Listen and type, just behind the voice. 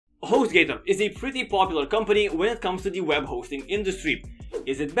HostGator is a pretty popular company when it comes to the web hosting industry.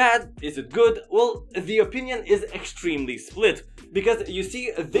 Is it bad? Is it good? Well, the opinion is extremely split. Because you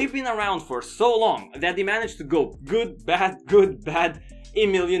see, they've been around for so long that they managed to go good, bad, a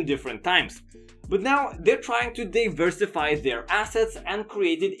million different times. But now they're trying to diversify their assets and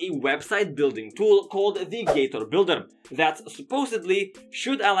created a website building tool called the Gator Builder that supposedly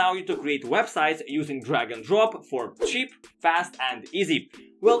should allow you to create websites using drag and drop for cheap, fast and easy.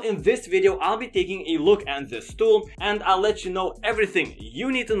 Well, in this video I'll be taking a look at this tool and I'll let you know everything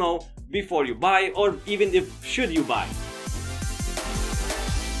you need to know before you buy, or even if should you buy.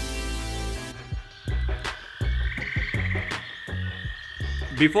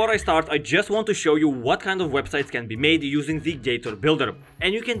 Before I start, I just want to show you what kind of websites can be made using the Gator Builder,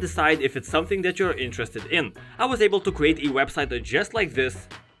 and you can decide if it's something that you're interested in. I was able to create a website just like this,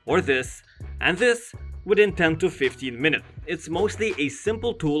 or this, and this within 10 to 15 minutes. It's mostly a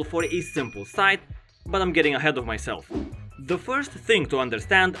simple tool for a simple site, but I'm getting ahead of myself. The first thing to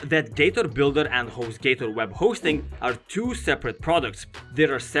understand that Gator Builder and HostGator Web Hosting are two separate products.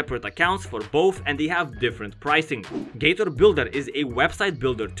 There are separate accounts for both and they have different pricing. Gator Builder is a website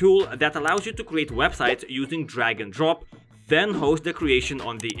builder tool that allows you to create websites using drag and drop, then host the creation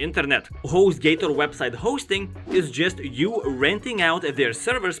on the internet. HostGator Website Hosting is just you renting out their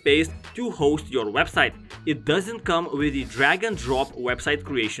server space to host your website. It doesn't come with the drag and drop website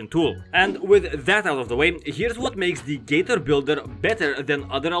creation tool. And with that out of the way, here's what makes the Gator Builder better than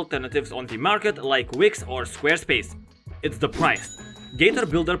other alternatives on the market like Wix or Squarespace. It's the price. Gator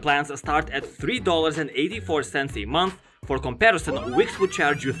Builder plans start at $3.84 a month. For comparison, Wix would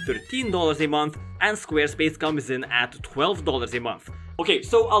charge you $13 a month and Squarespace comes in at $12 a month. Okay,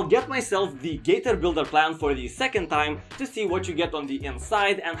 so I'll get myself the Gator Builder plan for the second time to see what you get on the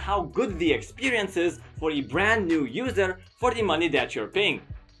inside and how good the experience is for a brand new user for the money that you're paying,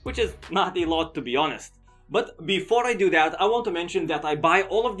 which is not a lot to be honest. But before I do that, I want to mention that I buy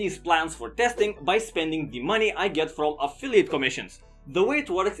all of these plans for testing by spending the money I get from affiliate commissions. The way it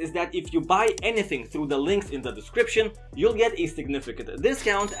works is that if you buy anything through the links in the description, you'll get a significant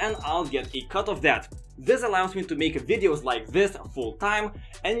discount and I'll get a cut of that. This allows me to make videos like this full time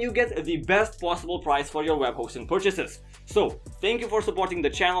and you get the best possible price for your web hosting purchases. So, thank you for supporting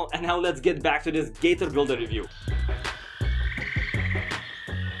the channel and now let's get back to this Gator Builder review.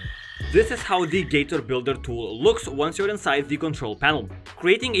 This is how the Gator Builder tool looks once you're inside the control panel.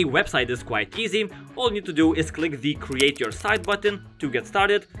 Creating a website is quite easy. All you need to do is click the Create Your Site button to get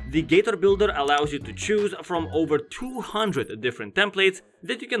started. The Gator Builder allows you to choose from over 200 different templates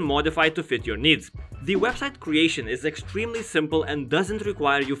that you can modify to fit your needs. The website creation is extremely simple and doesn't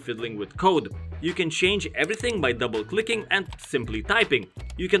require you fiddling with code. You can change everything by double-clicking and simply typing.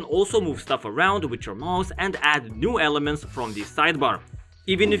 You can also move stuff around with your mouse and add new elements from the sidebar.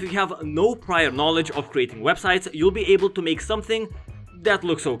 Even if you have no prior knowledge of creating websites, you'll be able to make something that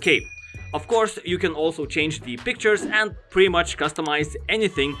looks okay. Of course, you can also change the pictures and pretty much customize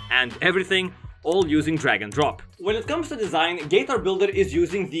anything and everything, all using drag and drop. When it comes to design, Gator Builder is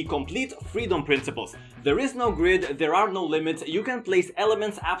using the complete freedom principles. There is no grid, there are no limits, you can place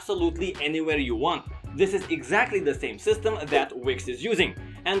elements absolutely anywhere you want. This is exactly the same system that Wix is using.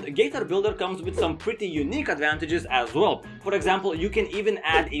 And Gator Builder comes with some pretty unique advantages as well. For example, you can even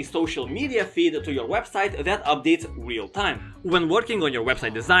add a social media feed to your website that updates real time. When working on your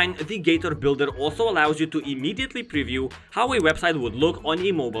website design, the Gator Builder also allows you to immediately preview how a website would look on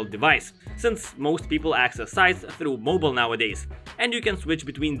a mobile device, since most people access sites through mobile nowadays. And you can switch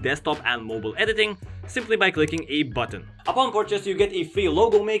between desktop and mobile editing simply by clicking a button. Upon purchase, you get a free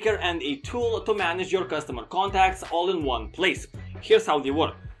logo maker and a tool to manage your customer contacts all in one place. Here's how they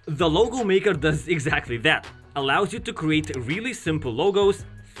work. The logo maker does exactly that. Allows you to create really simple logos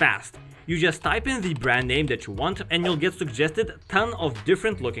fast. You just type in the brand name that you want and you'll get suggested a ton of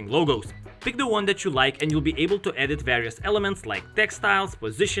different looking logos. Pick the one that you like and you'll be able to edit various elements like text styles,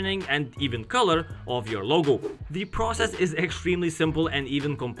 positioning and even color of your logo. The process is extremely simple and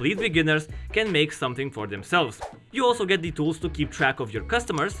even complete beginners can make something for themselves. You also get the tools to keep track of your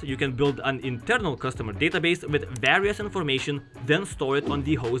customers. You can build an internal customer database with various information, then store it on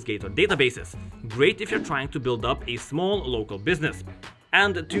the HostGator databases. Great if you're trying to build up a small local business.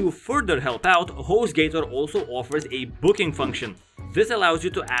 And to further help out, HostGator also offers a booking function. This allows you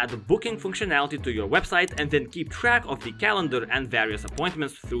to add booking functionality to your website and then keep track of the calendar and various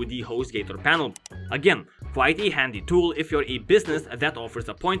appointments through the HostGator panel. Again, quite a handy tool if you're a business that offers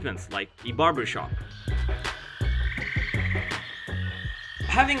appointments, like a barbershop.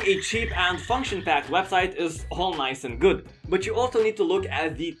 Having a cheap and function-packed website is all nice and good, but you also need to look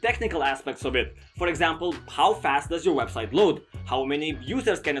at the technical aspects of it. For example, how fast does your website load? How many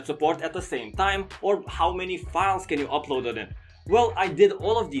users can it support at the same time, or how many files can you upload on it? Well, I did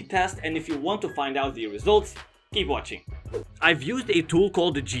all of the tests, and if you want to find out the results, keep watching. I've used a tool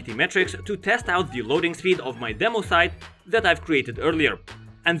called GTmetrix to test out the loading speed of my demo site that I've created earlier.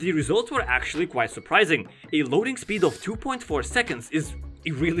 And the results were actually quite surprising. A loading speed of 2.4 seconds is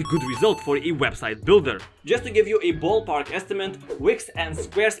a really good result for a website builder. Just to give you a ballpark estimate, Wix and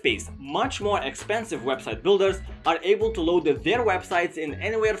Squarespace, much more expensive website builders, are able to load their websites in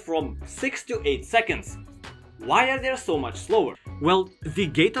anywhere from 6 to 8 seconds. Why are they so much slower? Well, the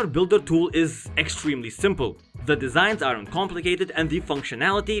Gator Builder tool is extremely simple. The designs aren't complicated and the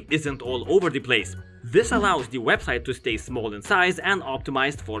functionality isn't all over the place. This allows the website to stay small in size and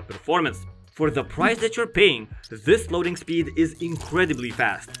optimized for performance. For the price that you're paying, this loading speed is incredibly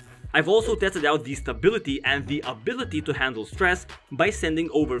fast. I've also tested out the stability and the ability to handle stress by sending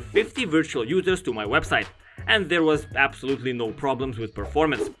over 50 virtual users to my website, and there was absolutely no problems with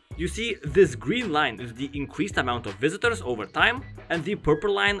performance. You see, this green line is the increased amount of visitors over time, and the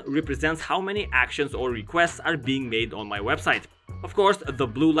purple line represents how many actions or requests are being made on my website. Of course, the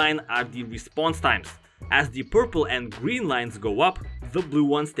blue line are the response times. As the purple and green lines go up, the blue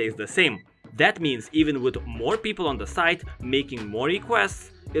one stays the same. That means even with more people on the site making more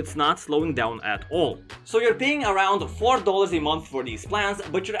requests, it's not slowing down at all. So you're paying around $4 a month for these plans,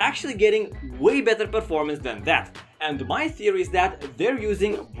 but you're actually getting way better performance than that. And my theory is that they're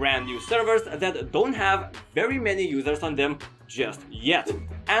using brand new servers that don't have very many users on them just yet.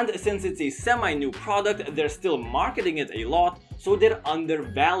 And since it's a semi-new product, they're still marketing it a lot, so they're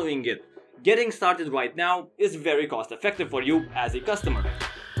undervaluing it. Getting started right now is very cost effective for you as a customer.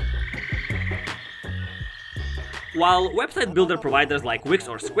 While website builder providers like Wix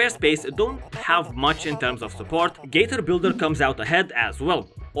or Squarespace don't have much in terms of support, Gator Builder comes out ahead as well,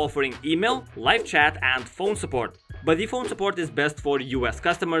 offering email, live chat and phone support. But the phone support is best for US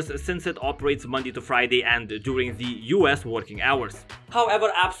customers since it operates Monday to Friday and during the US working hours. However,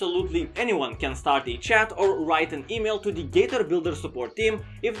 absolutely anyone can start a chat or write an email to the Gator Builder support team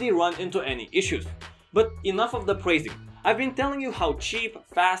if they run into any issues. But enough of the praising. I've been telling you how cheap,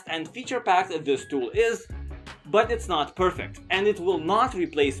 fast and feature-packed this tool is, but it's not perfect, and it will not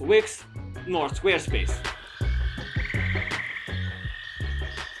replace Wix nor Squarespace.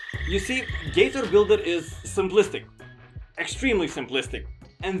 You see, Gator Builder is simplistic, extremely simplistic,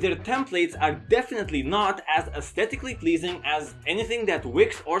 and their templates are definitely not as aesthetically pleasing as anything that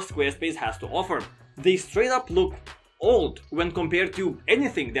Wix or Squarespace has to offer. They straight up look old when compared to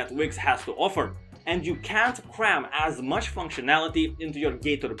anything that Wix has to offer. And you can't cram as much functionality into your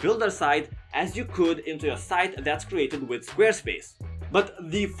Gator Builder site as you could into a site that's created with Squarespace. But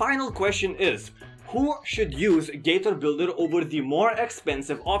the final question is, who should use Gator Builder over the more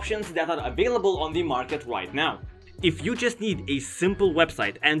expensive options that are available on the market right now? If you just need a simple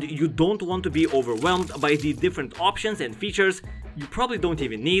website and you don't want to be overwhelmed by the different options and features you probably don't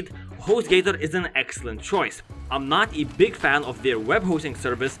even need, HostGator is an excellent choice. I'm not a big fan of their web hosting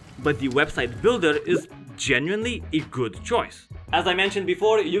service, but the website builder is genuinely a good choice. As I mentioned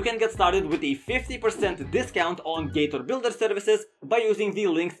before, you can get started with a 50% discount on Gator Builder services by using the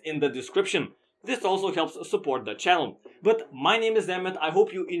links in the description. This also helps support the channel. But my name is Emit, I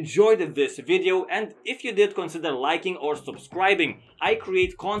hope you enjoyed this video, and if you did, consider liking or subscribing. I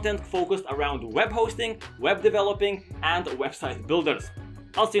create content focused around web hosting, web developing and website builders.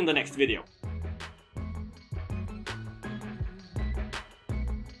 I'll see you in the next video.